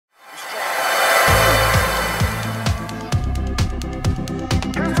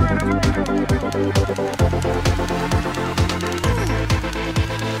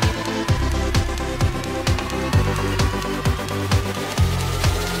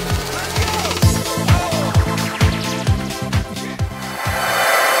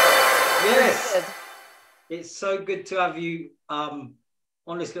It's so good to have you on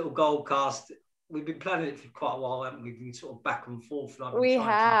this little Goldcast. We've been planning it for quite a while, haven't we? We've been sort of back and forth. And I've been We trying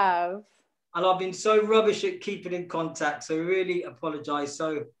have. and I've been so rubbish at keeping in contact. So really apologise.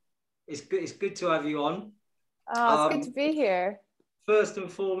 So it's good. It's good to have you on. Oh, it's good to be here. First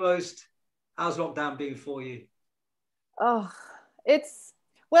and foremost, how's lockdown been for you? Oh, it's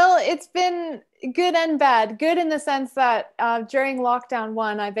been good and bad. Good in the sense that during lockdown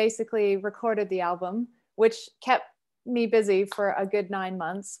 1, I basically recorded the album, which kept me busy for a good 9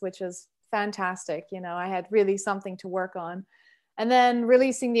 months, which is fantastic. You know, I had really something to work on. And then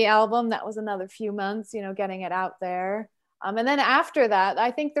releasing the album, that was another few months, you know, getting it out there. And then after that,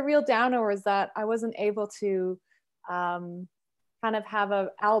 I think the real downer was that I wasn't able to kind of have an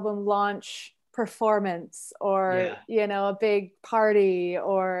album launch performance or, you know, a big party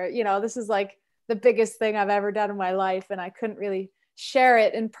or, you know, this is like the biggest thing I've ever done in my life. And I couldn't really share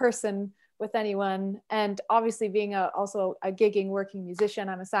it in person with anyone. And obviously being also a gigging working musician,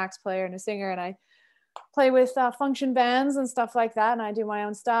 I'm a sax player and a singer, and I play with function bands and stuff like that, and I do my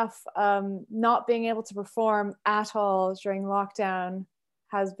own stuff. Not being able to perform at all during lockdown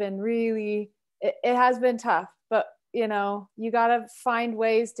has been really, it has been tough, but you know, you gotta find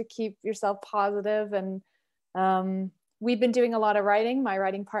ways to keep yourself positive. And we've been doing a lot of writing, my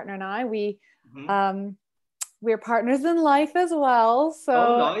writing partner and I. We're partners in life as well,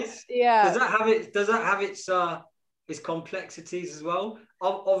 so nice. yeah. Does that have its complexities as well?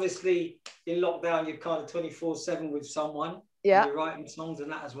 Obviously in lockdown you're kind of 24/7 with someone. Yeah, you're writing songs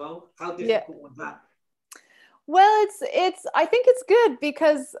and that as well. How difficult was that? Well, it's I think it's good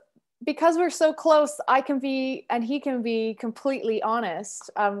because we're so close. I can be and he can be completely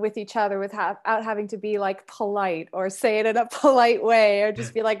honest with each other without having to be like polite or say it in a polite way or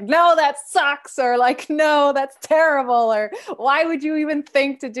just be like, no, that sucks, or like, no, that's terrible, or why would you even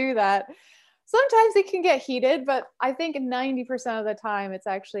think to do that? Sometimes it can get heated, but I think 90% of the time it's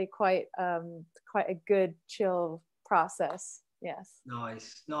actually quite a good chill process. Yes.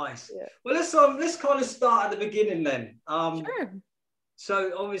 Nice. Yeah. Well, let's kind of start at the beginning then. Sure.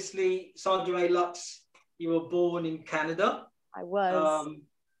 So obviously, Sandra-Mae Lux, you were born in Canada. I was.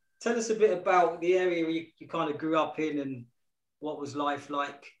 Tell us a bit about the area where you kind of grew up in, and what was life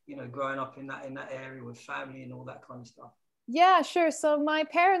like, you know, growing up in that area with family and all that kind of stuff. Yeah, sure. So my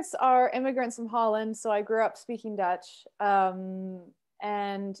parents are immigrants from Holland, so I grew up speaking Dutch,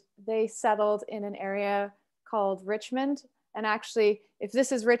 and they settled in an area called Richmond. And actually, if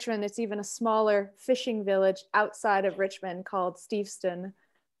this is Richmond, it's even a smaller fishing village outside of Richmond called Steveston.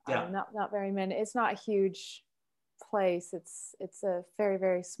 Yeah. Not very many. It's not a huge place. It's a very,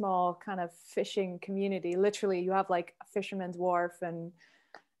 very small kind of fishing community. Literally, you have like a fisherman's wharf, and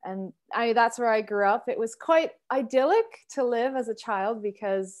that's where I grew up. It was quite idyllic to live as a child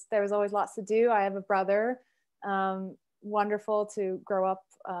because there was always lots to do. I have a brother. Wonderful to grow up,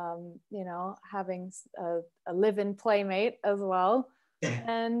 you know, having a live-in playmate as well.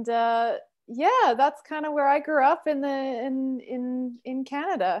 And yeah, that's kind of where I grew up in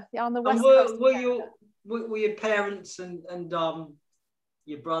Canada, on the west coast. Were your parents and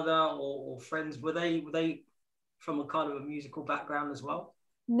your brother or friends, were they from a kind of a musical background as well?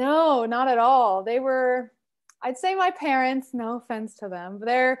 No, not at all. They were, I'd say my parents, no offense to them, but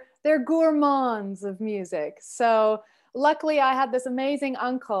they're gourmands of music. So luckily I had this amazing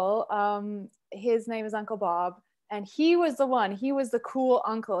uncle. His name is Uncle Bob, and he was the cool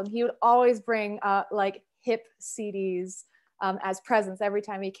uncle, and he would always bring like hip CDs as presents every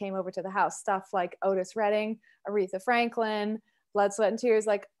time he came over to the house. Stuff like Otis Redding, Aretha Franklin, Blood, Sweat and Tears,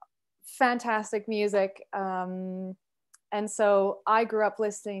 like fantastic music. And so I grew up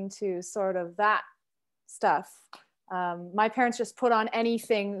listening to sort of that stuff. My parents just put on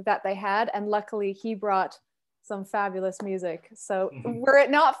anything that they had, and luckily he brought some fabulous music. So were it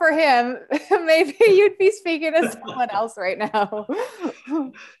not for him, maybe you'd be speaking to someone else right now.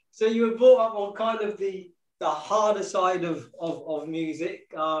 So you were brought up on kind of the harder side of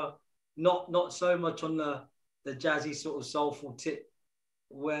music, not so much on the jazzy sort of soulful tip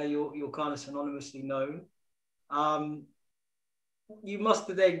where you're kind of synonymously known. You must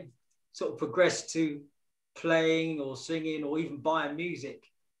have then sort of progressed to playing or singing or even buying music.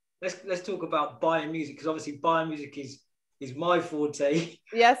 Let's talk about buying music, because obviously buying music is my forte.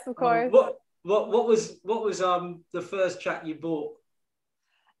 Yes, of course. What was the first track you bought?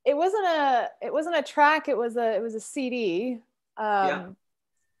 It wasn't a track. It was a CD. Yeah.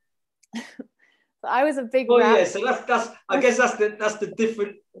 So I was a big. Oh yeah, so that's I guess that's the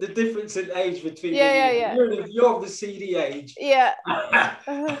difference in age between yeah. You're of the CD age. Yeah.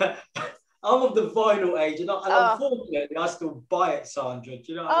 I'm of the vinyl age, and Oh, unfortunately, I still buy it, Sandra. Do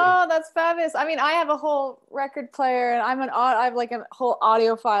you know what I mean? oh, that's fabulous. I mean, I have a whole record player and I have like a whole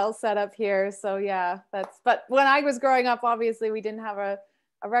audiophile set up here. So yeah, but when I was growing up, obviously we didn't have a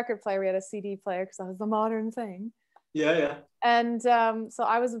record player. We had a CD player because that was the modern thing. Yeah, yeah. And so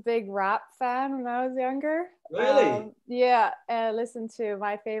I was a big rap fan when I was younger. Really? Yeah, and I listened to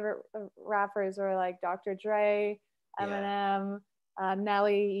my favorite rappers were like Dr. Dre, Yeah. Eminem,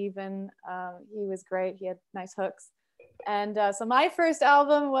 Nelly even. He was great. He had nice hooks. And so my first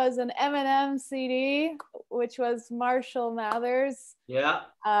album was an Eminem CD, which was Marshall Mathers. Yeah.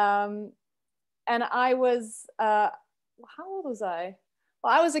 And I was, how old was I?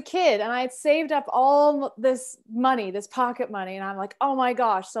 Well, I was a kid and I had saved up all this money, this pocket money. And I'm like, oh my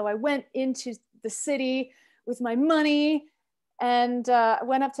gosh. So I went into the city with my money and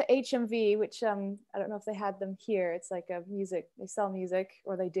went up to HMV, which I don't know if they had them here. It's like a music, they sell music,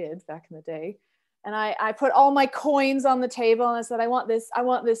 or they did back in the day. And I put all my coins on the table and I said, I want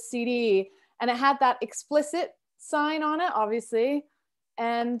this CD. And it had that explicit sign on it, obviously.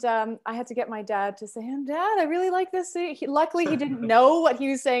 And I had to get my dad to say, Dad, I really like this CD. Luckily, he didn't know what he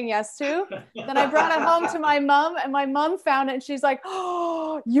was saying yes to. Then I brought it home to my mom, and my mom found it, and she's like,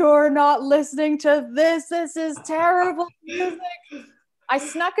 oh, you're not listening to this. This is terrible music. I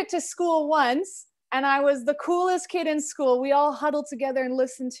snuck it to school once, and I was the coolest kid in school. We all huddled together and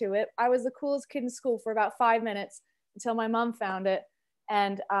listened to it. I was the coolest kid in school for about 5 minutes until my mom found it.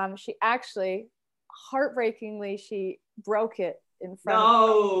 And she actually, heartbreakingly, she broke it in front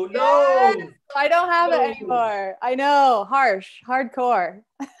of me. No. Yes, I don't have it anymore. I know, harsh, hardcore.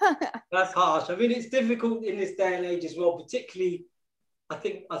 That's harsh. I mean, it's difficult in this day and age as well, particularly I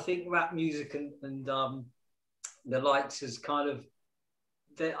think rap music and the likes is kind of,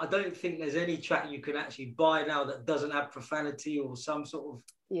 I don't think there's any track you can actually buy now that doesn't have profanity or some sort of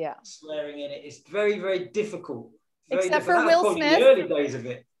swearing in it. It's very, very difficult. Except for Will Smith. The early days of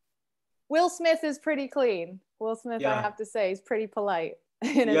it. Will Smith is pretty clean. Will Smith, I have to say, he's pretty polite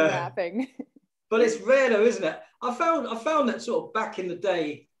in his rapping. But it's rare though, isn't it? I found that sort of back in the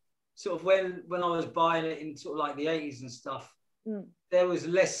day, sort of when I was buying it in sort of like the 80s and stuff, there was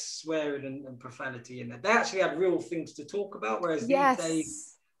less swearing and profanity in it. They actually had real things to talk about, whereas these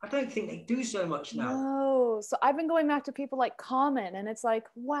days, I don't think they do so much now. No. So I've been going back to people like Common, and it's like,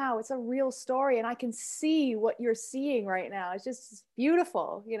 wow, it's a real story, and I can see what you're seeing right now. It's just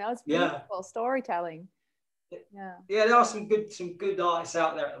beautiful, you know. It's beautiful storytelling. Yeah, there are some good artists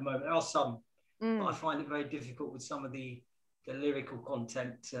out there at the moment. There are some, but I find it very difficult with some of the lyrical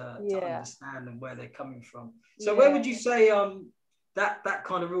content to understand and where they're coming from. So where would you say that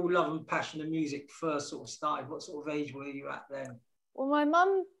kind of real love and passion of music first sort of started? What sort of age were you at then? Well, my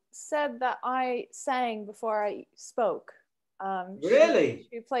mum said that I sang before I spoke. Really?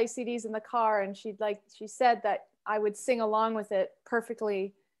 She'd play CDs in the car, and she said that I would sing along with it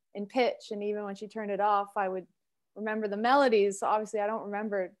perfectly in pitch, and even when she turned it off, I would remember the melodies. So obviously I don't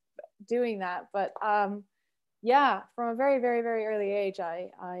remember doing that, but from a very, very, very early age, I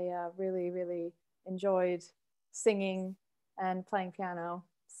really, really enjoyed singing and playing piano.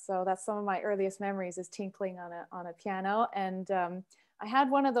 So that's some of my earliest memories, is tinkling on a piano. And I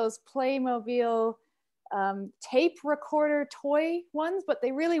had one of those Playmobil tape recorder toy ones, but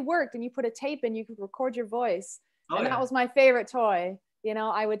they really worked, and you put a tape in, you could record your voice. That was my favorite toy. You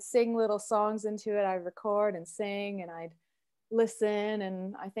know, I would sing little songs into it. I'd record and sing, and I'd listen.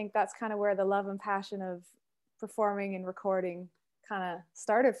 And I think that's kind of where the love and passion of performing and recording kind of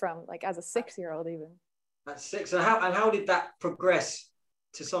started from, like as a 6-year-old even. At 6. And how did that progress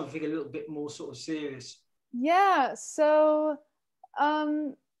to something a little bit more sort of serious? Yeah, so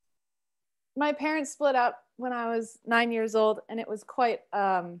my parents split up when I was 9 years old, and it was quite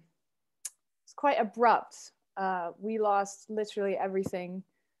abrupt. We lost literally everything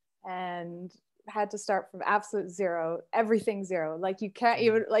and had to start from absolute zero, everything zero. Like you can't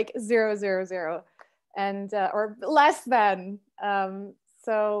even, like 0, 0, 0, and or less than.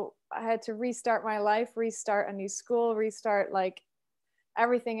 So I had to restart my life, restart a new school, restart like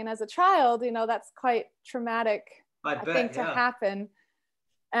everything. And as a child, you know, that's quite traumatic, I think, to happen.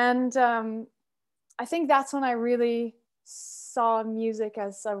 And I think that's when I really saw music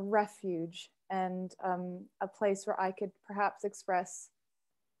as a refuge and a place where I could perhaps express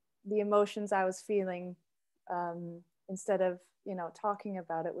the emotions I was feeling instead of, you know, talking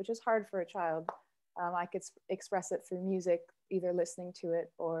about it, which is hard for a child. I could express it through music, either listening to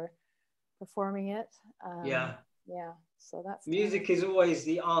it or performing it. So that's music is always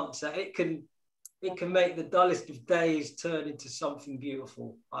the answer. It can make the dullest of days turn into something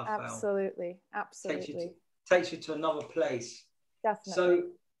beautiful. I've found. Absolutely. Takes you to another place. Definitely. So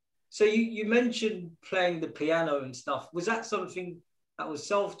So you mentioned playing the piano and stuff. Was that something that was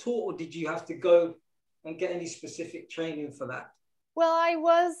self-taught, or did you have to go and get any specific training for that? Well, I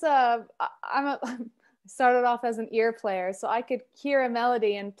was, started off as an ear player, so I could hear a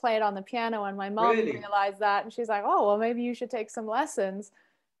melody and play it on the piano. And my mom Really? realized that, and she's like, "Oh, well, maybe you should take some lessons."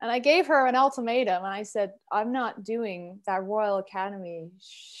 And I gave her an ultimatum, and I said, "I'm not doing that Royal Academy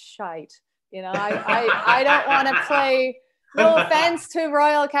shite. You know, I don't want to play. No offense to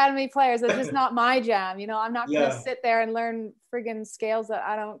Royal Academy players, it's just not my jam. You know, I'm not going to sit there and learn friggin' scales that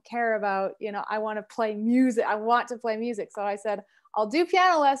I don't care about. You know, I want to play music. I want to play music." So I said, "I'll do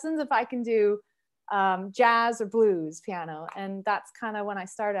piano lessons if I can do jazz or blues piano." And that's kind of when I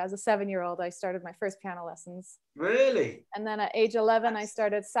started. As a 7-year-old, I started my first piano lessons. Really? And then at age 11, I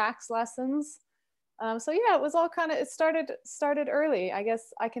started sax lessons. So yeah, it was all kind of, it started early. I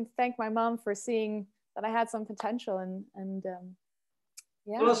guess I can thank my mom for seeing that I had some potential, and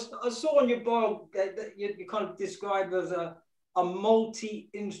yeah. Well, I saw on your bio that you kind of described as a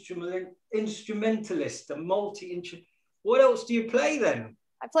multi-instrumentalist, a multi-instrument. What else do you play then?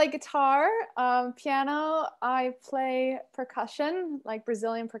 I play guitar, piano. I play percussion, like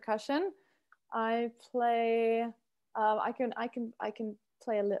Brazilian percussion. I play. I can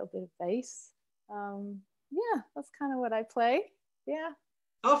play a little bit of bass. Yeah, that's kind of what I play. Yeah.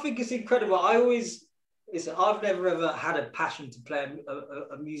 I think it's incredible. I've never ever had a passion to play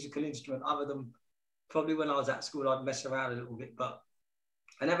a musical instrument other than probably when I was at school, I'd mess around a little bit, but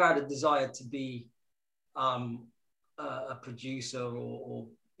I never had a desire to be a producer or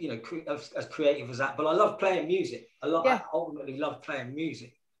you know, as creative as that. But I love playing music. Yeah. I ultimately love playing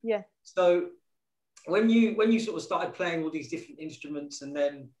music. Yeah. So when you sort of started playing all these different instruments and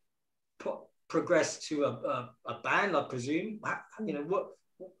then progressed to a band, I presume, you know,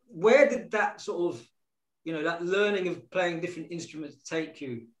 where did that sort of, you know, that learning of playing different instruments take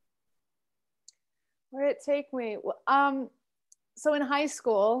you? Where did it take me? So in high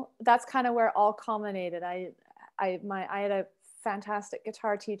school, that's kind of where it all culminated. I had a fantastic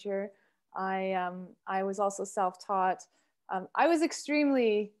guitar teacher. I was also self-taught. I was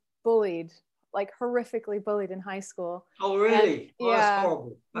extremely bullied, like horrifically bullied in high school. Oh, really? Yeah, that's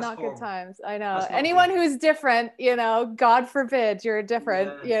horrible. That's not horrible. Good times. I know. Anyone who's different, you know, God forbid you're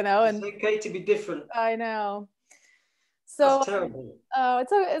different, you know. It's okay to be different. I know. So that's terrible.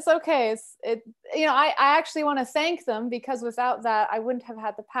 It's okay. You know, I actually want to thank them, because without that, I wouldn't have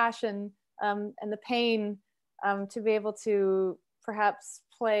had the passion and the pain to be able to perhaps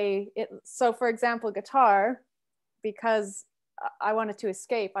play it. So for example, guitar, because I wanted to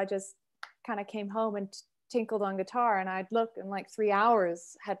escape, I just kind of came home and tinkled on guitar, and I'd look and like 3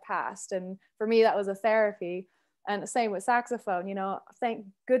 hours had passed. And for me, that was a therapy. And the same with saxophone, you know, thank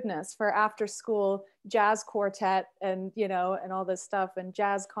goodness for after school jazz quartet and, you know, and all this stuff, and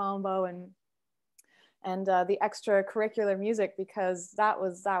jazz combo and the extracurricular music, because that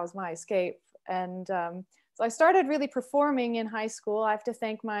was my escape. And so I started really performing in high school. I have to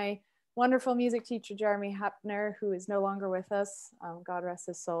thank my wonderful music teacher, Jeremy Hapner, who is no longer with us. God rest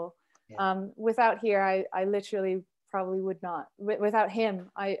his soul. Yeah. Without here, I literally probably would not. Without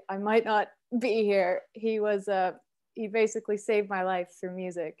him, I might not be here. He basically saved my life through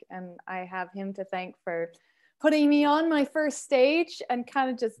music, and I have him to thank for putting me on my first stage and kind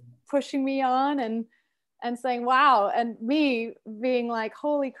of just pushing me on and saying, wow, and me being like,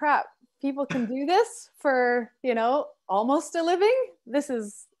 holy crap, people can do this for, you know, almost a living.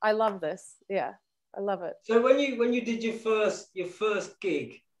 I love this. Yeah, I love it. So when you did your first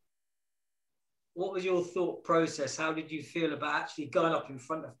gig, what was your thought process? How did you feel about actually going up in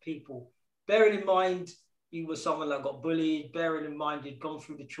front of people? Bearing in mind you were someone that got bullied, bearing in mind you'd gone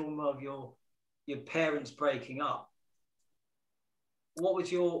through the trauma of your parents breaking up. What were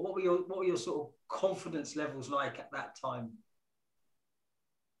your sort of confidence levels like at that time?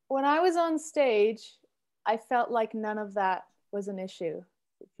 When I was on stage, I felt like none of that was an issue,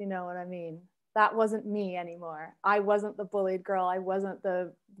 if you know what I mean. That wasn't me anymore. I wasn't the bullied girl. I wasn't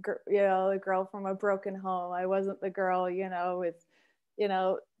the girl from a broken home. I wasn't the girl, you know, with, you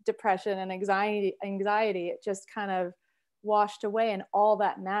know, depression and anxiety. It just kind of washed away, and all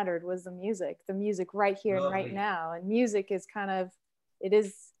that mattered was the music right here and right now. And music is kind of,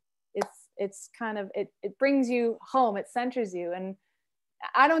 it's kind of, it brings you home. It centers you. And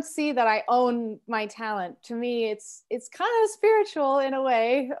I don't see that I own my talent. To me, it's kind of spiritual in a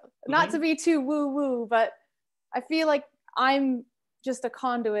way, not to be too woo-woo, but I feel like I'm just a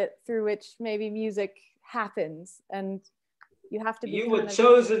conduit through which maybe music happens. And you have to be. You were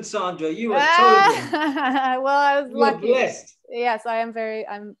chosen, Sandra. You were chosen. Well, I was lucky. You were blessed. Yes, I am very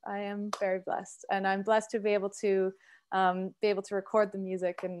blessed, and I'm blessed to be able to be able to record the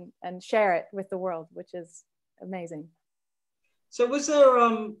music and share it with the world, which is amazing. So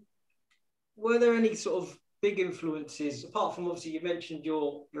were there any sort of big influences, apart from obviously you mentioned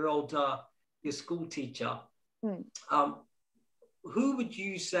your old your school teacher? Who would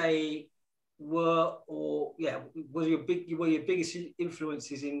you say were your biggest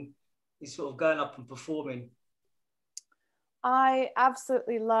influences in sort of going up and performing? I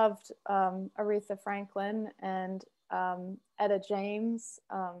absolutely loved Aretha Franklin and Etta James,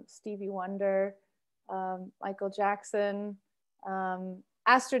 Stevie Wonder, Michael Jackson,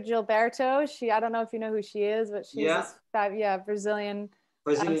 Astrid Gilberto. I don't know if you know who she is, but she's Brazilian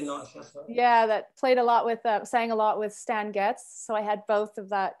artist. That played a lot with, sang a lot with Stan Getz. So I had both of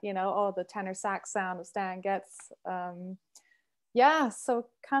that, the tenor sax sound of Stan Getz. So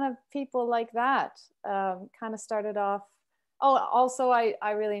kind of people like that kind of started off. Oh, also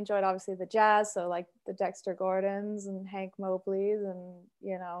I really enjoyed obviously the jazz. So like the Dexter Gordons and Hank Mobley's and,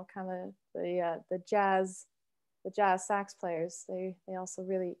 kind of the jazz sax players. They also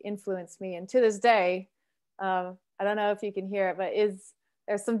really influenced me. And to this day, I don't know if you can hear it, but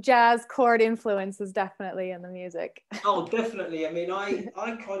there's some jazz chord influences definitely in the music. Oh, definitely. I mean, I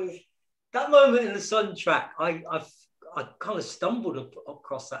kind of, that moment in the Sun track, I kind of stumbled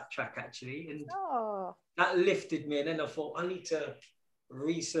across that track actually, and that lifted me. And then I thought I need to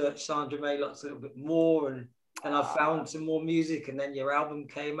research Sandra-Mae Lux a little bit more, and I found some more music. And then your album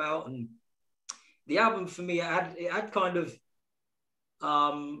came out, and the album for me, it had kind of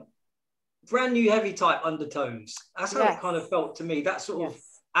brand new heavy type undertones. That's how it kind of felt to me. That sort of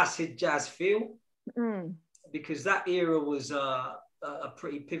acid jazz feel, because that era was a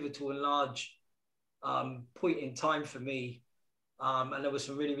pretty pivotal and large point in time for me. And there was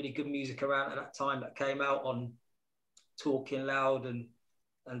some really, really good music around at that time that came out on Talking Loud and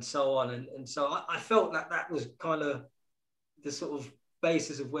so on. And so I felt that was kind of the sort of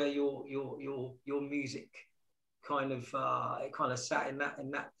basis of where your music kind of it kind of sat in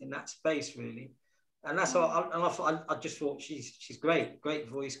that space really. And that's how I just thought she's great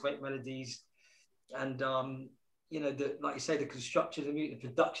voice, great melodies, and like you say, the construction, the music, the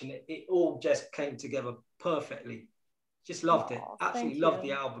production, it all just came together perfectly. Just loved it. Absolutely loved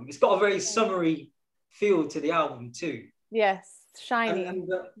the album. It's got a very summery feel to the album too. Yes, shiny.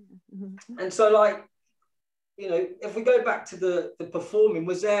 And so, like, if we go back to the performing,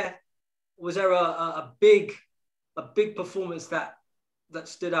 was there a big performance that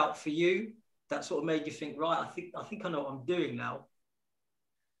stood out for you, that sort of made you think, right, I think I know what I'm doing now?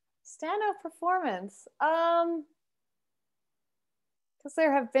 Standout performance, because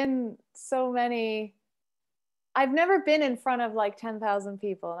there have been so many. I've never been in front of like 10,000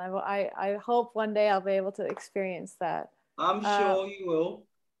 people, and I hope one day I'll be able to experience that. I'm sure you will.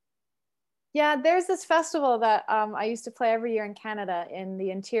 Yeah, there's this festival that I used to play every year in Canada, in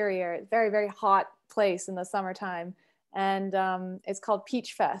the interior, very, very hot place in the summertime. And it's called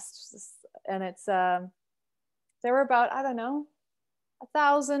Peach Fest. And it's, there were about, I don't know,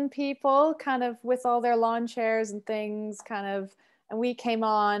 1,000 people kind of with all their lawn chairs and things kind of, and we came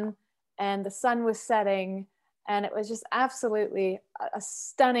on and the sun was setting and it was just absolutely a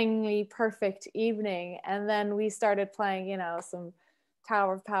stunningly perfect evening. And then we started playing, some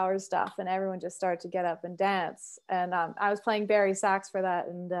Tower of Power stuff, and everyone just started to get up and dance. And I was playing Barry sax for that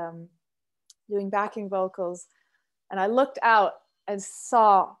and doing backing vocals. And I looked out and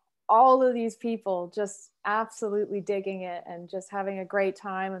saw all of these people just absolutely digging it and just having a great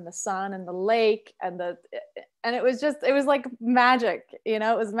time, and the sun and the lake and it was like magic, it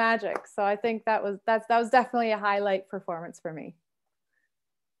was magic. So I think that was definitely a highlight performance for me.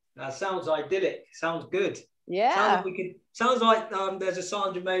 That sounds idyllic. Sounds good. Yeah. Sounds like there's a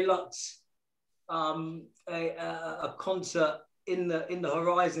Sandra-Mae Lux a concert in the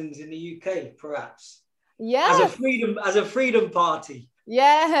horizons in the UK, perhaps. Yes. As a freedom party.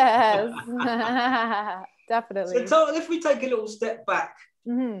 Yes. Definitely. So if we take a little step back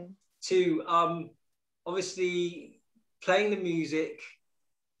to obviously playing the music,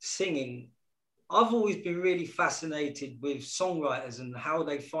 singing, I've always been really fascinated with songwriters and how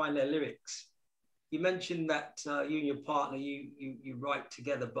they find their lyrics. You mentioned that you and your partner, you write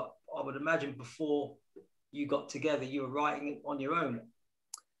together, but I would imagine before you got together, you were writing on your own.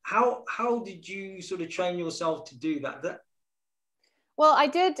 How did you sort of train yourself to do that? Well, I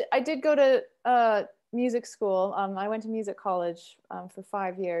did go to music school. I went to music college for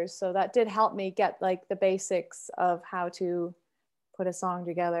 5 years. So that did help me get like the basics of how to put a song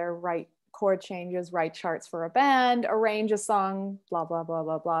together, write chord changes, write charts for a band, arrange a song, blah, blah, blah,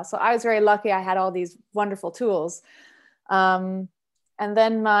 blah, blah. So I was very lucky. I had all these wonderful tools. And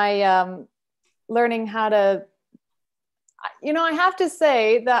then my learning how to You know, I have to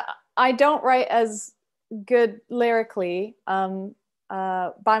say that I don't write as good lyrically by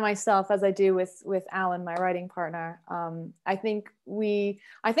myself as I do with Alan, my writing partner. I think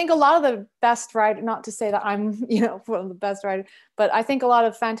a lot of the best writer, not to say that I'm, you know, one of the best writers, but I think a lot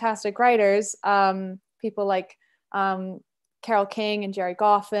of fantastic writers, people like Carole King and Jerry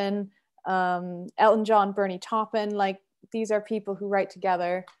Goffin, Elton John, Bernie Taupin, like these are people who write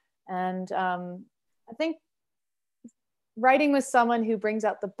together. And I think writing with someone who brings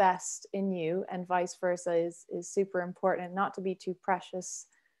out the best in you and vice versa is super important. Not to be too precious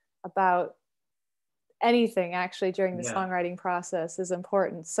about anything actually during the songwriting process is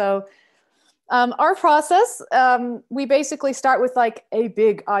important. So our process, we basically start with like a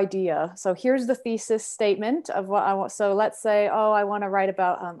big idea. So here's the thesis statement of what I want. So let's say, oh, I want to write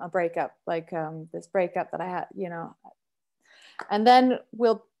about a breakup, like this breakup that I had, you know, and then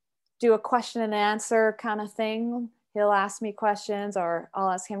we'll do a question and answer kind of thing. He'll ask me questions or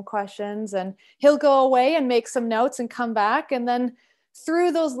I'll ask him questions, and he'll go away and make some notes and come back. And then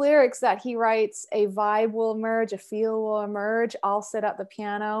through those lyrics that he writes, a vibe will emerge, a feel will emerge. I'll sit at the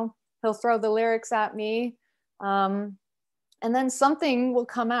piano. He'll throw the lyrics at me. And then something will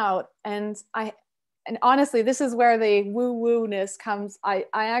come out. And honestly, this is where the woo-woo-ness comes. I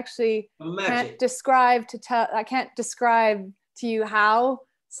actually can't describe to you how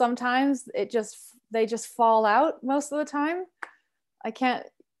sometimes they just fall out most of the time. I can't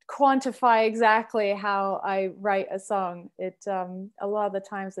quantify exactly how I write a song. A lot of the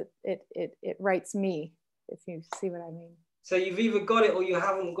times it writes me, if you see what I mean. So you've either got it or you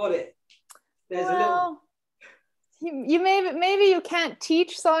haven't got it. There's you maybe you can't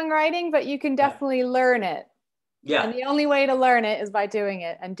teach songwriting, but you can definitely learn it. Yeah. And the only way to learn it is by doing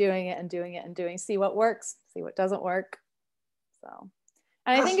it and doing it and doing it and doing. See what works, see what doesn't work. So.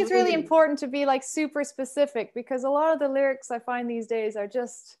 And I think it's really important to be like super specific, because a lot of the lyrics I find these days are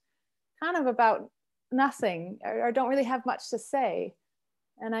just kind of about nothing or don't really have much to say.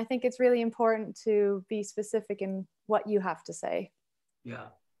 And I think it's really important to be specific in what you have to say. Yeah.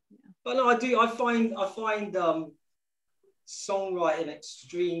 But no, I find songwriting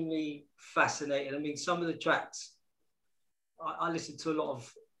extremely fascinating. I mean, some of the tracks, I listen to a lot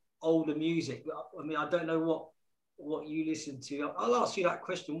of older music. I mean, I don't know what you listen to. I'll ask you that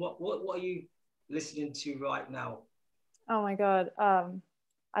question. What are you listening to right now? Oh my God.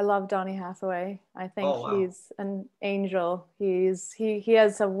 I love Donny Hathaway. I think he's an angel. He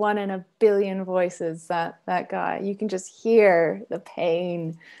has a 1 in a billion voices, that guy. You can just hear the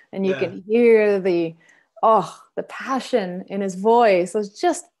pain and you can hear the passion in his voice. It was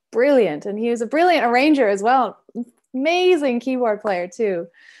just brilliant. And he was a brilliant arranger as well. Amazing keyboard player too.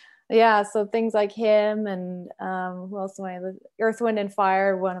 Yeah, so things like him and who else am I? Earth, Wind and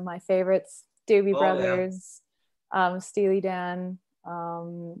Fire, one of my favorites. Doobie Brothers, Steely Dan. A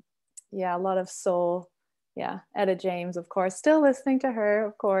lot of soul. Yeah, Etta James, of course. Still listening to her,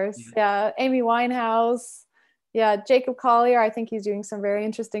 of course. Yeah, Amy Winehouse. Yeah, Jacob Collier. I think he's doing some very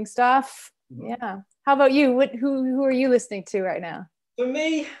interesting stuff. Mm-hmm. Yeah. How about you? Who are you listening to right now? For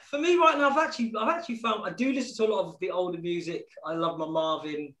me right now, I've actually found I do listen to a lot of the older music. I love my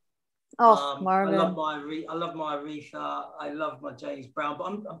Marvin. Marvin. I love my Aretha. I love my James Brown. But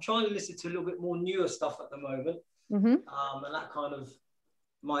I'm trying to listen to a little bit more newer stuff at the moment. Mm-hmm. And that kind of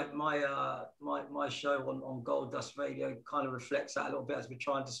my show on Gold Dust Radio kind of reflects that a little bit, as we're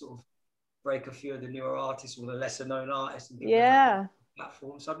trying to sort of break a few of the newer artists or the lesser known artists and things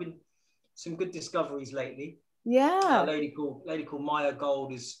platforms. So I've been some good discoveries lately. Yeah. A lady called Maya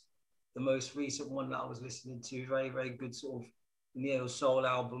Gold is the most recent one that I was listening to. Very, very good sort of neo soul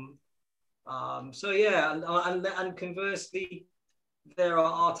album. And conversely, there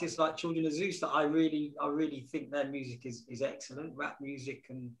are artists like Children of Zeus that I really think their music is excellent, rap music,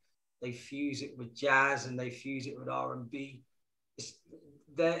 and they fuse it with jazz and they fuse it with R&B.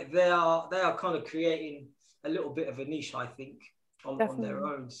 They are kind of creating a little bit of a niche, I think, on their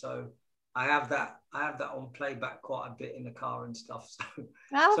own. So I have that on playback quite a bit in the car and stuff.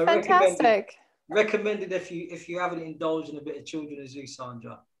 So fantastic. Recommended if you haven't indulged in a bit of Children of Zeus,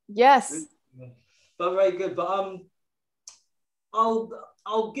 Sandra. Yes. But very good. But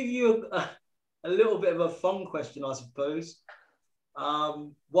I'll give you a little bit of a fun question, I suppose.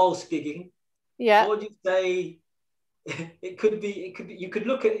 Whilst gigging, what would you say? It could be. You could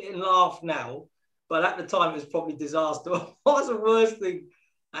look at it and laugh now, but at the time it was probably disaster. What was the worst thing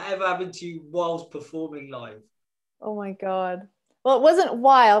that ever happened to you whilst performing live? Oh my God. Well, it wasn't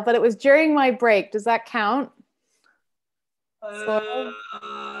while, but it was during my break. Does that count? I'll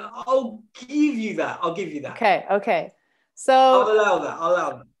give you that. Okay. So I'll allow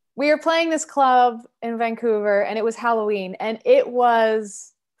that. we were playing this club in Vancouver, and it was Halloween, and it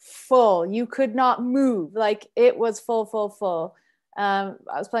was full. You could not move. Like, it was full, full, full. I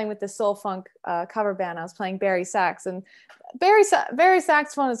was playing with the soul funk cover band. I was playing Barry sax, and Barry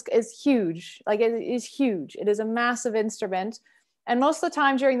saxophone is huge. Like, it is huge. It is a massive instrument. And most of the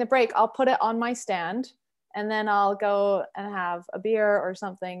time during the break, I'll put it on my stand, and then I'll go and have a beer or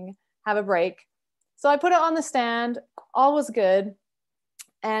something, have a break. So I put it on the stand, all was good.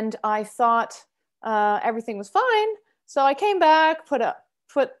 And I thought everything was fine. So I came back, put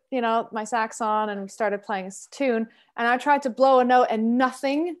my sax on, and we started playing a tune. And I tried to blow a note, and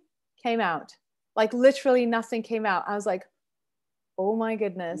nothing came out. Like, literally nothing came out. I was like, oh my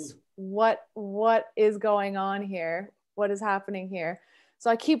goodness, what is going on here? What is happening here?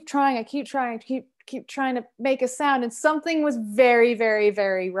 So I keep trying to make a sound, and something was very, very,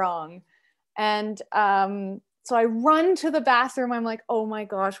 very wrong. And so I run to the bathroom. I'm like, oh my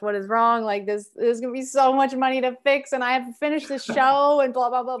gosh, what is wrong? Like, there's gonna be so much money to fix, and I have to finish this show, and blah,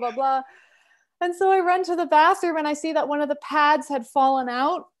 blah, blah, blah, blah. And so I run to the bathroom, and I see that one of the pads had fallen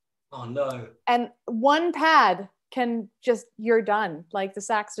out. Oh no. And one pad you're done. Like, the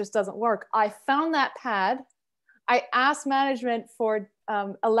sax just doesn't work. I found that pad. I asked management for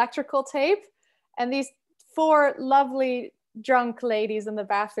electrical tape, and these 4 lovely drunk ladies in the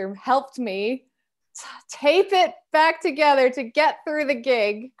bathroom helped me tape it back together to get through the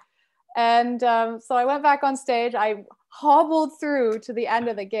gig. And so I went back on stage. I hobbled through to the end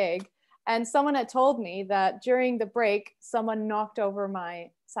of the gig, and someone had told me that during the break, someone knocked over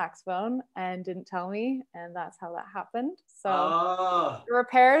my saxophone and didn't tell me, and that's how that happened. So the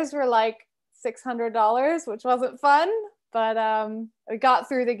repairs were like $600, which wasn't fun, but we got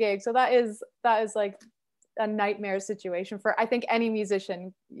through the gig. So that is like a nightmare situation for, I think, any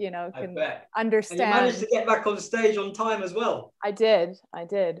musician, can understand. And you managed to get back on stage on time as well. I did,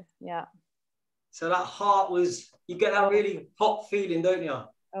 yeah. So that heart you get that really hot feeling, don't you?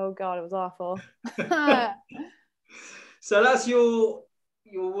 Oh God, it was awful. So that's your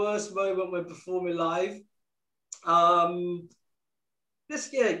worst moment when performing live. Let's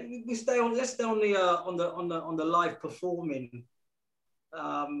stay on the live performing.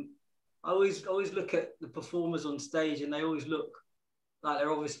 I always look at the performers on stage, and they always look like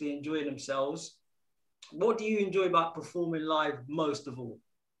they're obviously enjoying themselves. What do you enjoy about performing live most of all?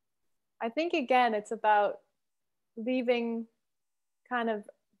 I think, again, it's about leaving, kind of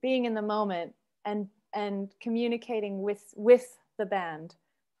being in the moment, and communicating with the band,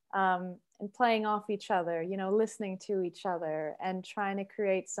 and playing off each other, listening to each other, and trying to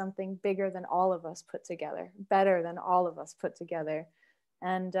create something bigger than all of us put together, better than all of us put together.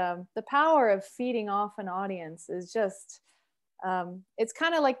 And the power of feeding off an audience is just, it's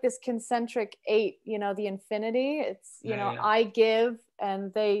kind of like this concentric 8, the infinity. It's, I give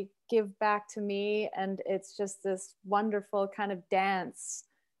and they give back to me. And it's just this wonderful kind of dance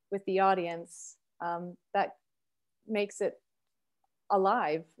with the audience that makes it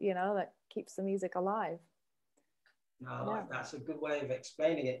alive, that keeps the music alive. No, that's a good way of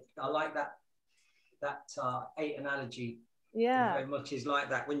explaining it. I like that 8 analogy. Yeah, it very much is like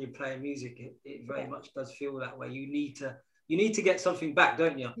that. When you're playing music, it very much does feel that way. You need to get something back,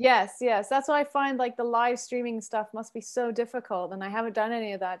 don't you? Yes, that's why I find, like, the live streaming stuff must be so difficult, and I haven't done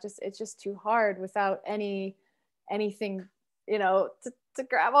any of that. It's just too hard without anything to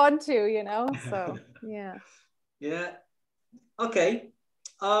grab onto, so yeah. Okay,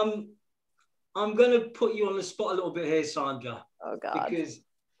 I'm gonna put you on the spot a little bit here, Sandra. Oh God. Because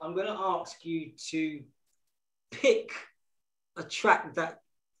I'm gonna ask you to pick a track that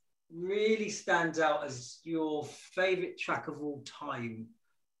really stands out as your favorite track of all time,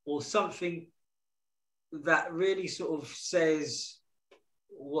 or something that really sort of says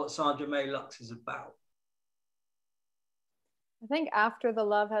what Sandra-Mae Lux is about. I think After the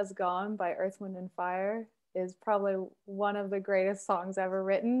Love Has Gone by Earth, Wind and Fire is probably one of the greatest songs ever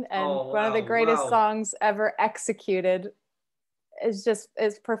written, and one of the greatest songs ever executed.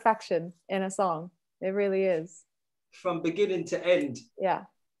 It's perfection in a song. It really is. From beginning to end. Yeah.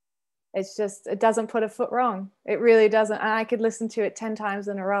 It's just, it doesn't put a foot wrong. It really doesn't. And I could listen to it 10 times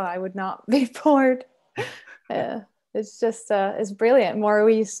in a row. I would not be bored. Yeah. It's just, it's brilliant.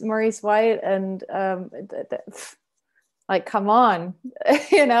 Maurice White, and like, come on,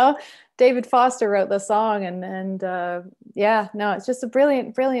 David Foster wrote the song, and it's just a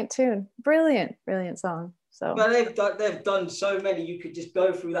brilliant tune. Brilliant song. So, but they've done so many. You could just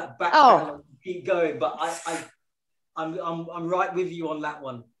go through that background and keep going. But I'm right with you on that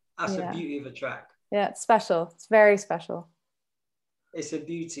one. That's a beauty of a track. Yeah, it's special. It's very special. It's a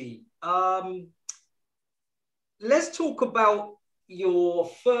beauty. Let's talk about your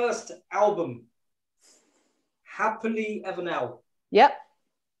first album, Happily Ever Now. Yep.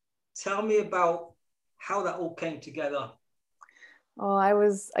 Tell me about how that all came together. Oh, I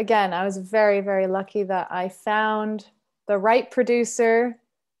was very, very lucky that I found the right producer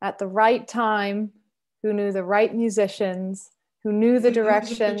at the right time, who knew the right musicians, who knew the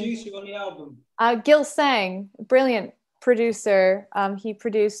direction. Who's the producer on the album? Gil Sang, brilliant producer. He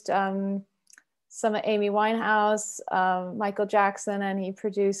produced some of Amy Winehouse, Michael Jackson, and he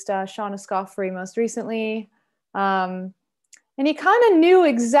produced Shauna Scoffrey most recently. And he kind of knew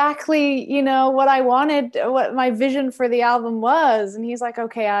exactly, you know, what I wanted, what my vision for the album was. And he's like,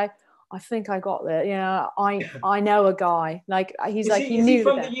 okay, I think I got it. You know, I know a guy. Like he is knew he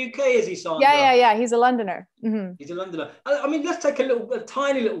from the UK? Is he, Sandra? Yeah. He's a Londoner. Mm-hmm. He's a Londoner. I mean, let's take a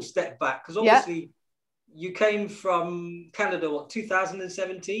tiny little step back, because obviously you came from Canada, what,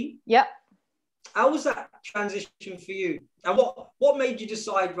 2017? Yep. How was that transition for you? And what made you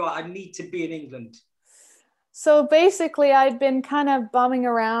decide, right, I need to be in England? So basically, I'd been kind of working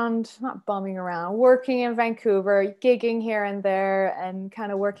in Vancouver, gigging here and there, and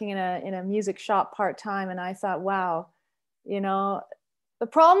kind of working in a music shop part-time. And I thought, wow, you know, the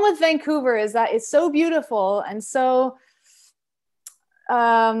problem with Vancouver is that it's so beautiful and so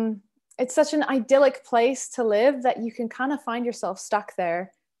it's such an idyllic place to live that you can kind of find yourself stuck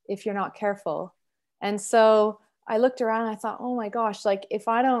there if you're not careful. And so I looked around and I thought, oh my gosh, like if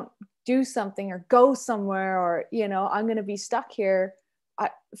I don't do something or go somewhere, or, you know, I'm going to be stuck here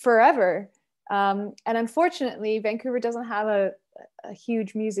forever. And unfortunately, Vancouver doesn't have a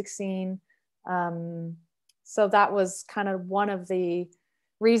huge music scene. So that was kind of one of the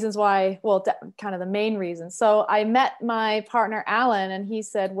reasons why, well, kind of the main reason. So I met my partner, Alan, and he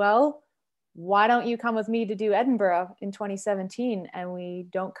said, well, why don't you come with me to do Edinburgh in 2017? And we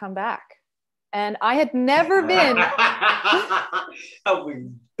don't come back. And I had never been. And we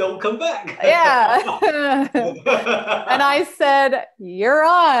don't come back. Yeah. And I said, you're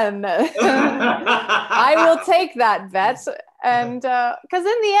on. I will take that bet. And because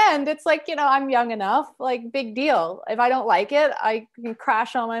in the end, it's like, you know, I'm young enough, like big deal. If I don't like it, I can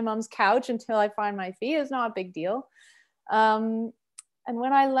crash on my mom's couch until I find my feet. It's not a big deal. And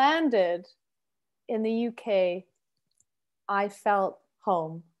when I landed in the UK, I felt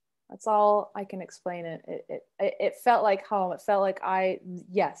home. That's all I can explain it. It felt like home. It felt like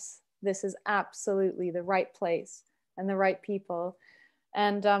yes, this is absolutely the right place and the right people.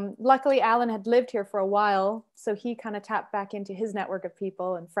 And luckily, Alan had lived here for a while, so he kind of tapped back into his network of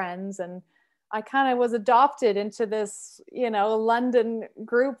people and friends. And I kind of was adopted into this, you know, London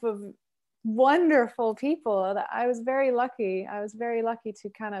group of wonderful people. I was very lucky. I was very lucky to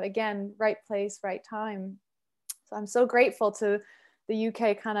kind of, again, right place, right time. So I'm so grateful to the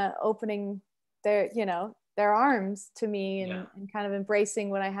UK kind of opening their, you know, their arms to me and kind of embracing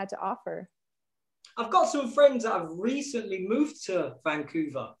what I had to offer. I've got some friends that have recently moved to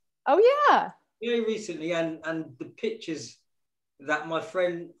Vancouver. Oh yeah. Very recently, and the pictures that my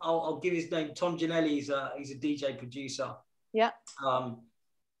friend, I'll give his name, Tom Janelli, he's a DJ producer. Yeah.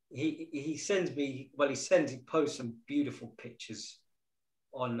 He posts some beautiful pictures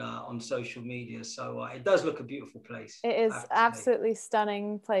on social media. So it does look a beautiful place. It is absolutely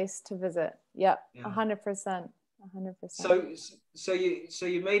stunning place to visit. Yep, 100%. 100%. So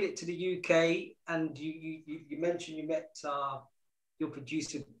you made it to the UK, and you mentioned you met your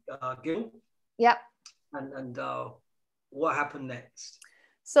producer Gil. Yep. And what happened next?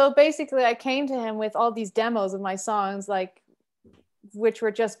 So basically, I came to him with all these demos of my songs, like which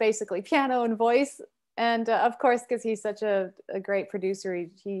were just basically piano and voice. And of course, because he's such a great producer,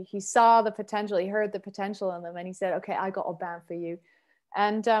 he saw the potential, he heard the potential in them, and he said, okay, I got a band for you.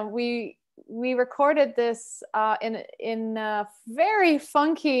 And we recorded this in a very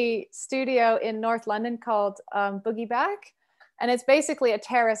funky studio in North London called Boogie Back. And it's basically a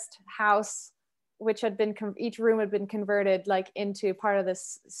terraced house, which had been, each room had been converted like into part of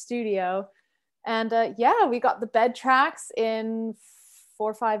this studio. And we got the bed tracks in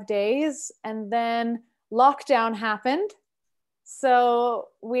 4 or 5 days, and then lockdown happened. So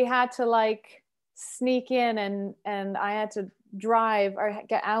we had to like sneak in, and I had to drive, or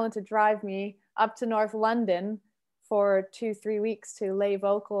get Alan to drive me up to North London for 2-3 weeks to lay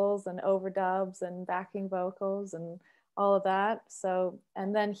vocals and overdubs and backing vocals and all of that. So,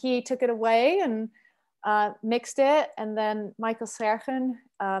 and then he took it away and mixed it, and then Michael Scherchen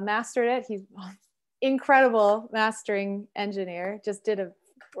mastered it. He's incredible mastering engineer, just did a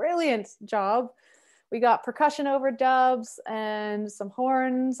brilliant job. We got percussion overdubs and some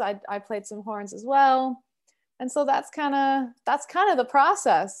horns. I played some horns as well. And so that's kind of the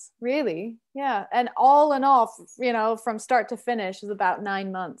process, really. Yeah. And all in all, you know, from start to finish is about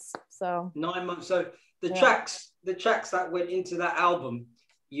 9 months. So 9 months. So the tracks that went into that album,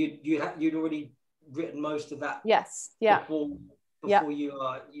 you'd already written most of that. Yes. Yeah. Before you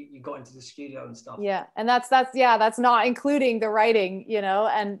got into the studio and stuff. Yeah. And that's not including the writing, you know,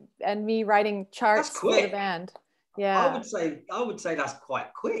 and me writing charts for the band. Yeah. I would say that's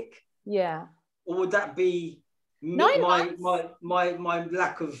quite quick. Yeah. Or would that be my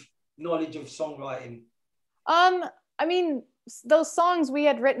lack of knowledge of songwriting? I mean, those songs we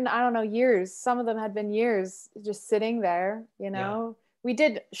had written, I don't know, years. Some of them had been years just sitting there, you know. We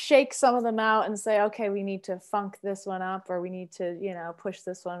did shake some of them out and say, okay, we need to funk this one up, or we need to, you know, push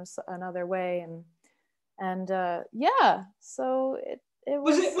this one another way. And yeah, so it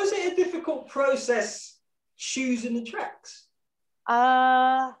was it a difficult process choosing the tracks?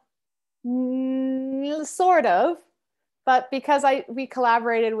 Sort of, but because we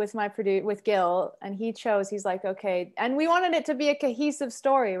collaborated with with Gil, and he's like, okay, and we wanted it to be a cohesive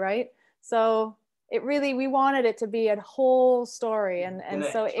story, right? So we wanted it to be a whole story, and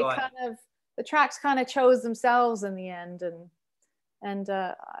so it kind of, the tracks kind of chose themselves in the end, and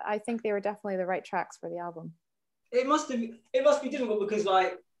I think they were definitely the right tracks for the album. It must be difficult because,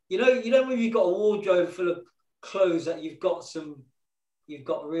 like, you know when you've got a wardrobe full of clothes that you've got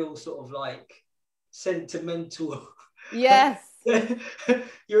real sort of like sentimental. Yes.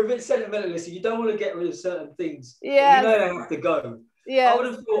 You're a bit sentimentalist, and you don't want to get rid of certain things. Yeah. You know they have to go. Yeah. I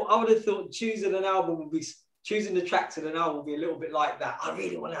would have thought choosing the tracks in an album would be a little bit like that. I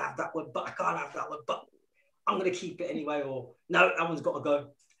really want to have that one, but I can't have that one, but I'm going to keep it anyway. Or no, that one's got to go.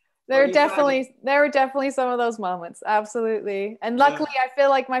 There were definitely some of those moments. Absolutely. And luckily I feel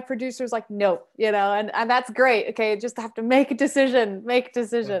like my producer's like, nope, you know, and that's great. Okay. Just have to make a decision.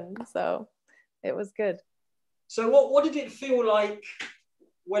 Yeah. So it was good. So what did it feel like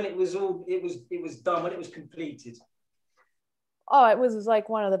when it was done, when it was completed? Oh, it was like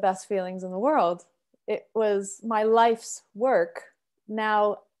one of the best feelings in the world. It was my life's work,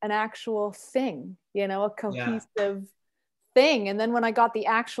 now an actual thing, you know, a cohesive thing. And then when I got the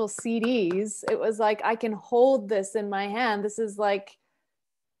actual CDs, it was like, I can hold this in my hand. This is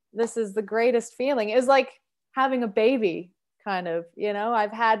the greatest feeling. It was like having a baby, kind of, you know.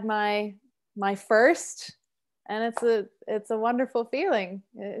 I've had my first, and it's a wonderful feeling.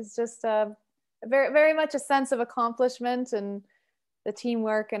 It's just very, very much a sense of accomplishment, and the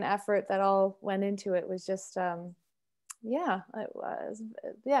teamwork and effort that all went into it was just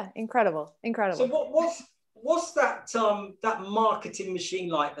incredible. So what's that marketing machine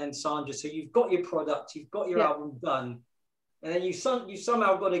like then, Sandra? So you've got your product, you've got your album done, and then you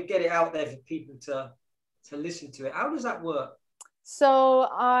somehow got to get it out there for people to listen to it. How does that work? So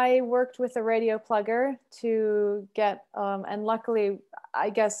I worked with a radio plugger to get, and luckily,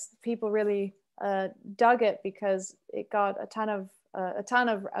 I guess people really dug it because it got a ton of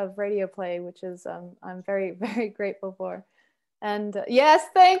radio play, which is I'm very, very grateful for. And yes,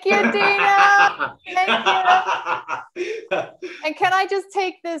 thank you, Deano. Thank you. And can I just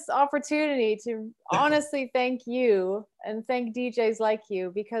take this opportunity to honestly thank you and thank DJs like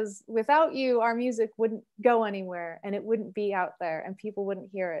you, because without you, our music wouldn't go anywhere and it wouldn't be out there and people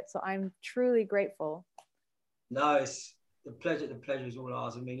wouldn't hear it. So I'm truly grateful. No, it's the pleasure. The pleasure is all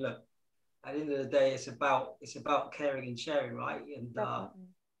ours. I mean, look, at the end of the day, it's about caring and sharing, right? And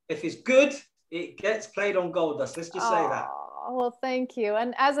if it's good, it gets played on GOLDCAST. Let's just say that. Well, thank you.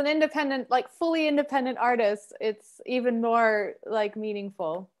 And as an independent, like fully independent artist, it's even more like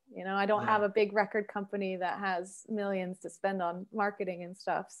meaningful. You know, I don't have a big record company that has millions to spend on marketing and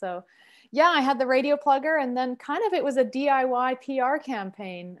stuff. So yeah, I had the radio plugger, and then kind of it was a DIY PR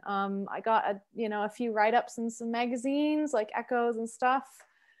campaign. I got a few write-ups in some magazines like Echoes and stuff,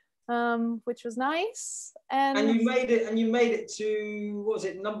 which was nice. And you made it to, what was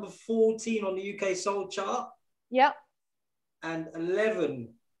it, number 14 on the UK Soul chart? Yep. And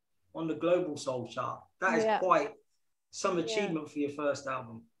 11 on the global soul chart. That is quite some achievement for your first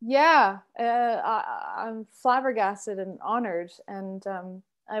album. Yeah, I'm flabbergasted and honored. And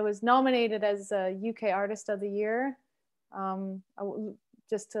I was nominated as a UK Artist of the Year,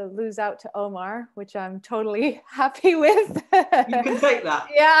 just to lose out to Omar, which I'm totally happy with. You can take that.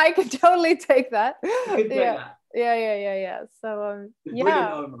 Yeah, I can totally take that. You can take that. Yeah. So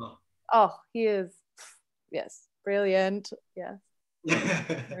brilliant Omar. Oh, he is. Yes. Brilliant. Yeah.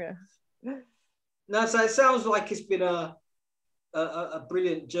 No, so it sounds like it's been a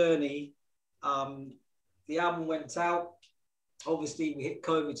brilliant journey. The album went out. Obviously, we hit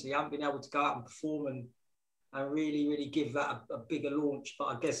COVID, so you haven't been able to go out and perform and really, really give that a bigger launch. But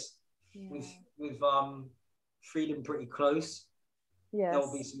I guess with Freedom pretty close. Yes.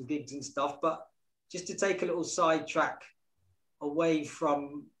 There'll be some gigs and stuff, but just to take a little sidetrack away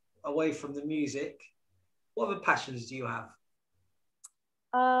from the music, what other passions do you have?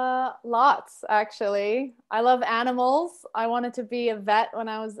 Lots actually. I love animals. I wanted to be a vet when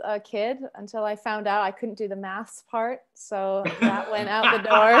I was a kid until I found out I couldn't do the maths part. So that went out the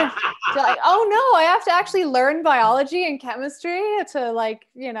door. So like, oh no, I have to actually learn biology and chemistry to like,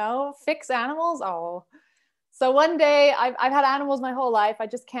 you know, fix animals. Oh. So one day I've had animals my whole life. I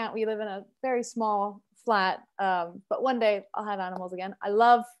just can't. We live in a very small flat. But one day I'll have animals again. I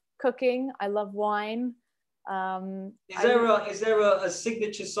love cooking. I love wine. Is there a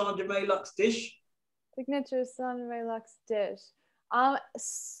signature Sandra-Mae Lux dish? Signature Sandra-Mae Lux dish.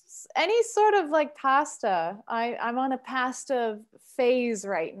 Any sort of like pasta. I'm on a pasta phase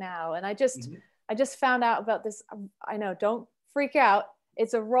right now, and I just found out about this. I know, don't freak out.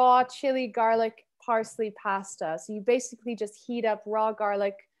 It's a raw chili, garlic, parsley pasta. So you basically just heat up raw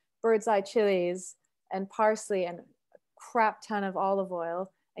garlic, bird's eye chilies, and parsley, and a crap ton of olive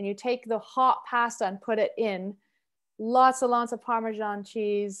oil. And you take the hot pasta and put it in. Lots of Parmesan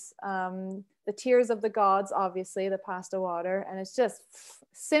cheese, the tears of the gods, obviously, the pasta water. And it's just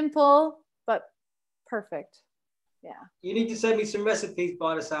simple, but perfect. Yeah. You need to send me some recipes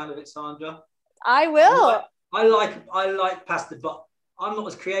by the sound of it, Sandra. I will. I like pasta, but I'm not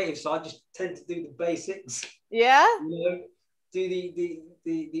as creative, so I just tend to do the basics. Yeah. You know, do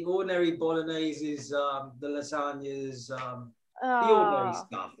the ordinary bologneses, the lasagnas, the ordinary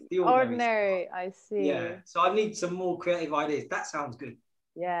stuff. The ordinary stuff. I see. Yeah. So I need some more creative ideas. That sounds good.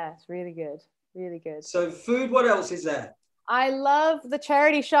 Yeah, it's really good. Really good. So food, what else is there? I love the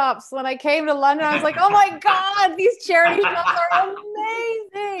charity shops. When I came to London, I was like, oh my God, these charity shops are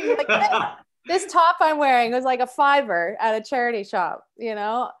amazing. Like this top I'm wearing was like a $5 at a charity shop, you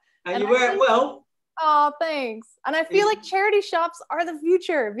know? And you wear it well. Oh, thanks. And I feel like charity shops are the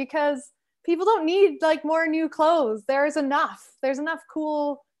future because people don't need like more new clothes. There's enough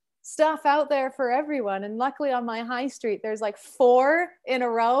cool stuff out there for everyone. And luckily on my high street, there's like 4 in a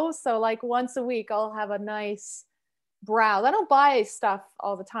row. So like once a week, I'll have a nice browse. I don't buy stuff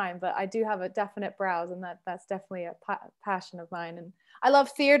all the time, but I do have a definite browse, and that's definitely a passion of mine. And I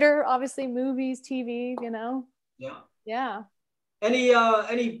love theater, obviously, movies, TV, you know? Yeah.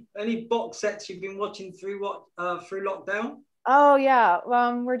 Any box sets you've been watching through lockdown? Oh yeah,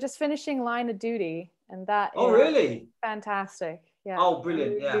 we're just finishing Line of Duty, and that is really fantastic. Yeah. Oh,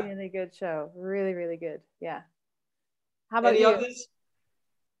 brilliant! Really, really good show. Really, really good. Yeah. How about you? Others?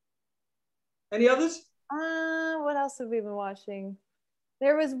 Any others? What else have we been watching?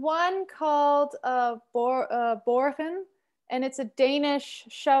 There was one called Borgen, and it's a Danish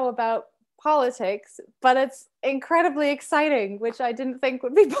show about politics, but it's incredibly exciting, which I didn't think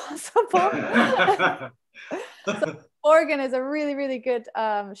would be possible. So Borgen is a really, really good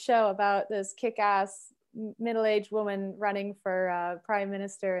show about this kick-ass middle-aged woman running for prime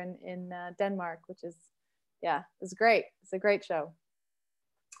minister in Denmark, which is, it's great. It's a great show.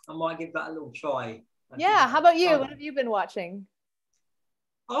 I might give that a little try. How about you? What have you been watching?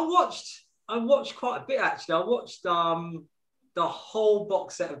 I watched quite a bit, actually. I watched the whole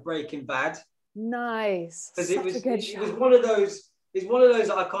box set of Breaking Bad. Nice. Because it was one of those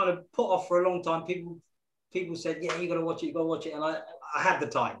that I kind of put off for a long time. People said, yeah, you gotta watch it, and I had the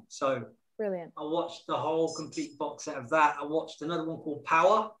time. So brilliant. I watched the whole complete box set of that. I watched another one called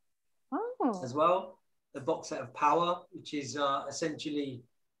Power as well. The box set of Power, which is essentially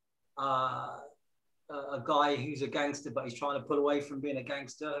a guy who's a gangster, but he's trying to pull away from being a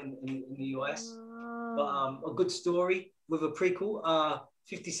gangster in the US. But a good story with a prequel.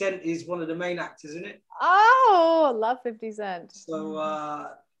 50 Cent is one of the main actors in it. Oh, love 50 Cent. So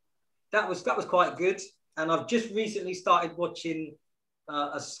that was quite good. And I've just recently started watching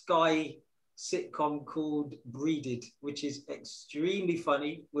a Sky sitcom called Breeded, which is extremely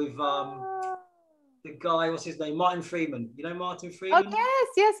funny with the guy, what's his name? Martin Freeman. You know Martin Freeman? Oh,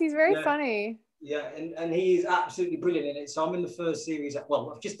 yes, he's very funny. Yeah, and he is absolutely brilliant in it. So I'm in the first series.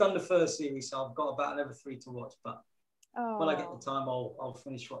 Well, I've just done the first series, so I've got about another 3 to watch. But when I get the time, I'll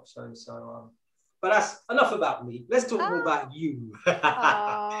finish watch those. So, but that's enough about me. Let's talk more about you.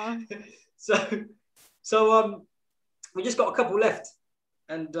 So we just got a couple left,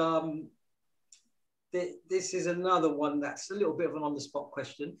 and this is another one that's a little bit of an on-the-spot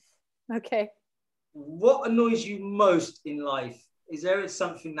question. Okay. What annoys you most in life? Is there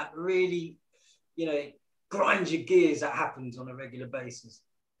something that really, grinds your gears that happens on a regular basis?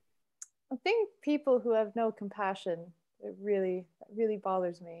 I think people who have no compassion, it really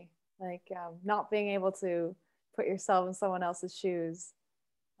bothers me. Like not being able to put yourself in someone else's shoes.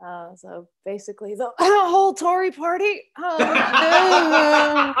 So basically the whole Tory party.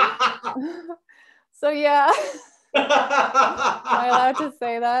 So yeah. Am I allowed to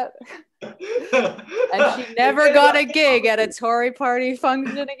say that? And she never got a gig at a Tory party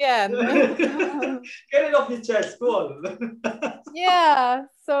function again. Get it off your chest. Go on. Yeah.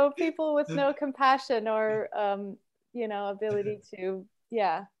 So people with no compassion or, you know, ability to,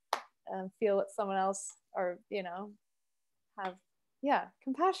 yeah, feel that someone else or, you know, have, yeah,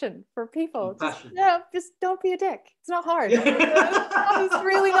 compassion for people. Compassion. Just don't be a dick. It's not hard. It's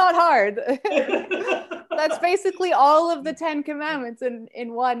really not hard. That's basically all of the 10 commandments in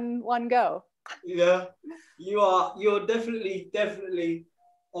one go. Yeah, you're definitely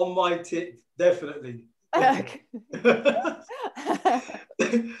on my tip, definitely.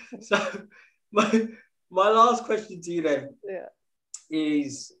 So my last question to you then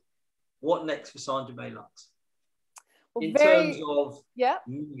is, what next for Sandra-Mae Lux? Well, in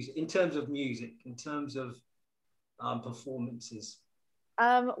terms of music, in terms of performances.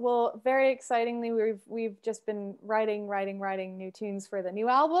 Well, very excitingly, we've just been writing new tunes for the new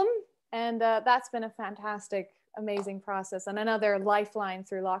album, and that's been a fantastic, amazing process, and another lifeline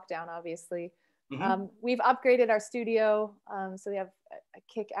through lockdown, obviously. Mm-hmm. We've upgraded our studio, so we have a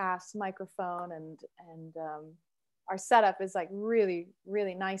kick-ass microphone, and our setup is like really,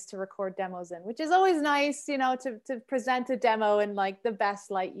 really nice to record demos in, which is always nice, you know, to present a demo in like the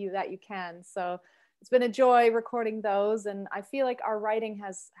best light that you can. So it's been a joy recording those, and I feel like our writing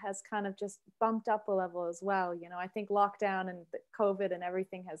has kind of just bumped up a level as well. You know, I think lockdown and COVID and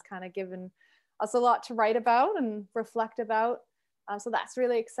everything has kind of given us a lot to write about and reflect about. So that's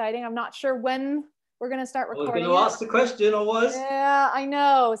really exciting. I'm not sure when we're going to start recording. I was going to ask the question. Yeah, I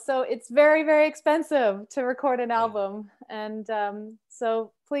know. So it's very, very expensive to record an album. And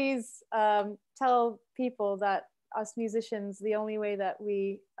so please tell people that us musicians, the only way that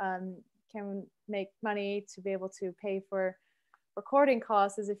we can make money to be able to pay for recording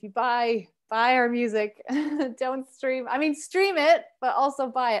costs is if you buy our music. Don't stream. I mean, stream it, but also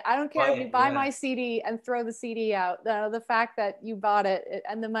buy it. I don't care if you buy my CD and throw the CD out. The fact that you bought it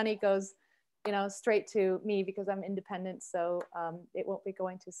and the money goes, you know, straight to me because I'm independent. So it won't be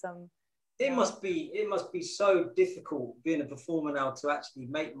going to some. It must be so difficult being a performer now to actually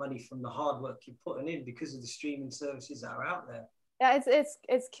make money from the hard work you're putting in because of the streaming services that are out there. Yeah,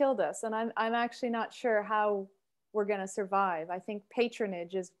 it's killed us, and I'm actually not sure how we're going to survive. I think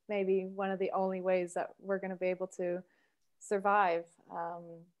patronage is maybe one of the only ways that we're going to be able to survive.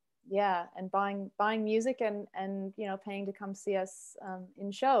 Yeah, and buying music and you know, paying to come see us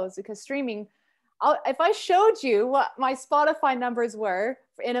in shows, because streaming, if I showed you what my Spotify numbers were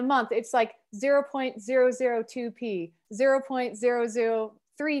in a month, it's like 0.002p, 0.003p,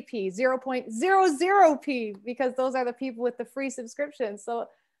 0.00p, because those are the people with the free subscription. So,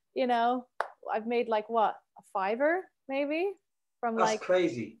 you know, I've made like what, a $5 maybe from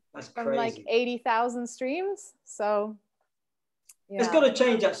crazy. That's crazy. Like 80,000 streams. So yeah. It's got to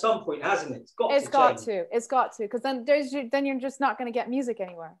change at some point, hasn't it? It's got to, because then you're just not going to get music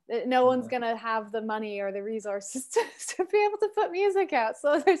anywhere. No one's going to have the money or the resources to be able to put music out.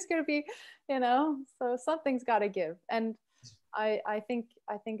 So there's going to be, you know, so something's got to give. And I think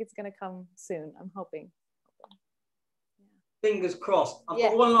it's going to come soon. I'm hoping. Fingers crossed. I've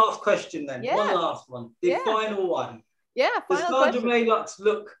got one last question then. Yeah. One last one. The final one. Yeah, final question. Does Sandra-Mae Lux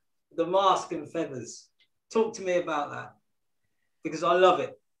look the mask and feathers? Talk to me about that, because I love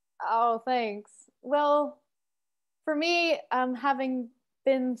it. Oh, thanks. Well, for me, having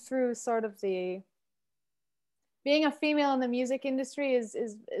been through sort of being a female in the music industry is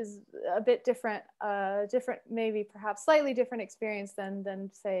a bit different, maybe perhaps slightly different experience than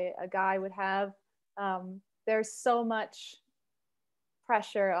say a guy would have. There's so much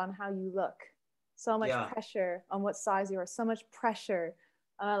pressure on how you look, so much pressure on what size you are, so much pressure.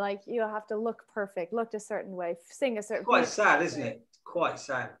 Like you have to look perfect, look a certain way, sing a certain. It's quite sad, isn't it? Quite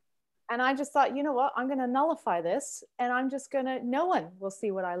sad. And I just thought, you know what, I'm going to nullify this, and I'm just going to, no one will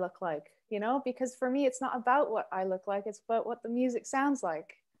see what I look like, you know, because for me, it's not about what I look like. It's about what the music sounds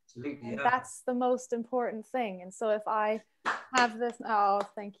like. Absolutely, and that's the most important thing. And so if I have this, oh,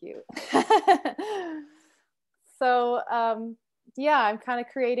 thank you. So, yeah, I'm kind of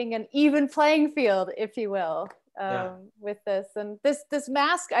creating an even playing field, if you will, with this. And this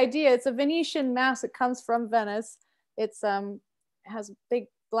mask idea, it's a Venetian mask. It comes from Venice. It's has big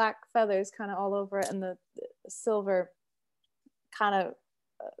black feathers kind of all over it, and the silver kind of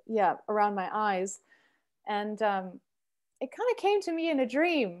around my eyes. And it kind of came to me in a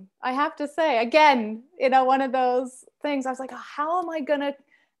dream, I have to say. Again, you know, one of those things. I was like, oh, how am I gonna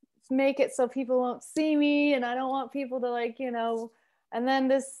make it so people won't see me, and I don't want people to, like, you know, And then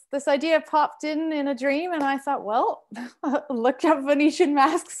this idea popped in a dream, and I thought, well, looked up Venetian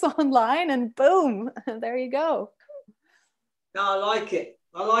masks online, and boom, there you go. No, I like it.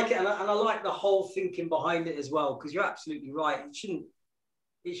 I like it, and I like the whole thinking behind it as well. Because you're absolutely right.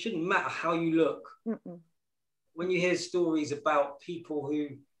 It shouldn't matter how you look. Mm-mm. When you hear stories about people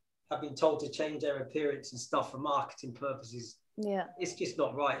who have been told to change their appearance and stuff for marketing purposes, yeah, it's just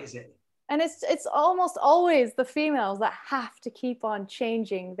not right, is it? And it's almost always the females that have to keep on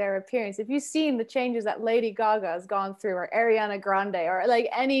changing their appearance. If you've seen the changes that Lady Gaga has gone through, or Ariana Grande, or like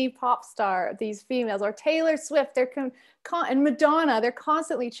any pop star, these females, or Taylor Swift, and Madonna, they're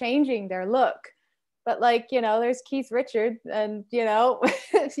constantly changing their look. But like, you know, there's Keith Richard, and just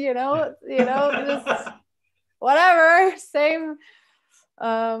whatever, same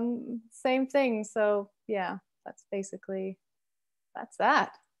thing. So yeah, that's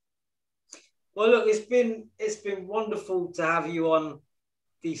that. Well, look, it's been wonderful to have you on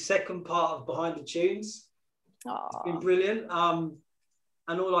the second part of Behind Da Choons. Aww. It's been brilliant. And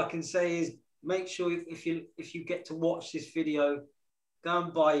all I can say is make sure if you get to watch this video, go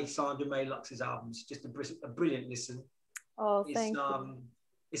and buy Sandra-Mae Lux's albums. Just a brilliant listen. Oh, thank you.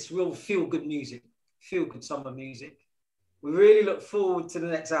 It's real feel-good music, feel-good summer music. We really look forward to the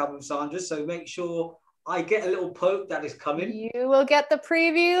next album, Sandra. So make sure I get a little poke that is coming. You will get the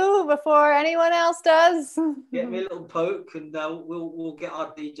preview before anyone else does. Get me a little poke, and we'll get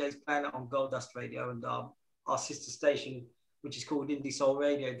our DJs playing it on GOLDCAST Radio, and our sister station, which is called Indie Soul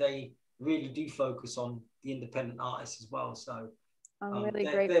Radio. They really do focus on the independent artists as well. So I'm really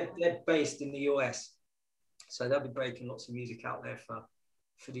grateful. They're based in the US, so they'll be breaking lots of music out there for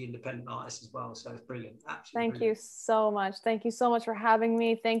the independent artists as well. So it's brilliant. Absolutely. Thank you so much. Thank you so much for having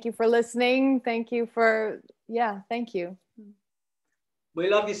me. Thank you for listening. Thank you thank you.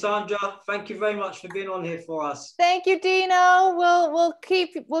 We love you, Sandra. Thank you very much for being on here for us. Thank you, Deano. We'll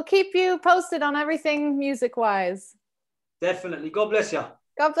keep you posted on everything music wise. Definitely. God bless you.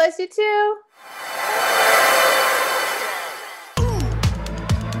 God bless you too.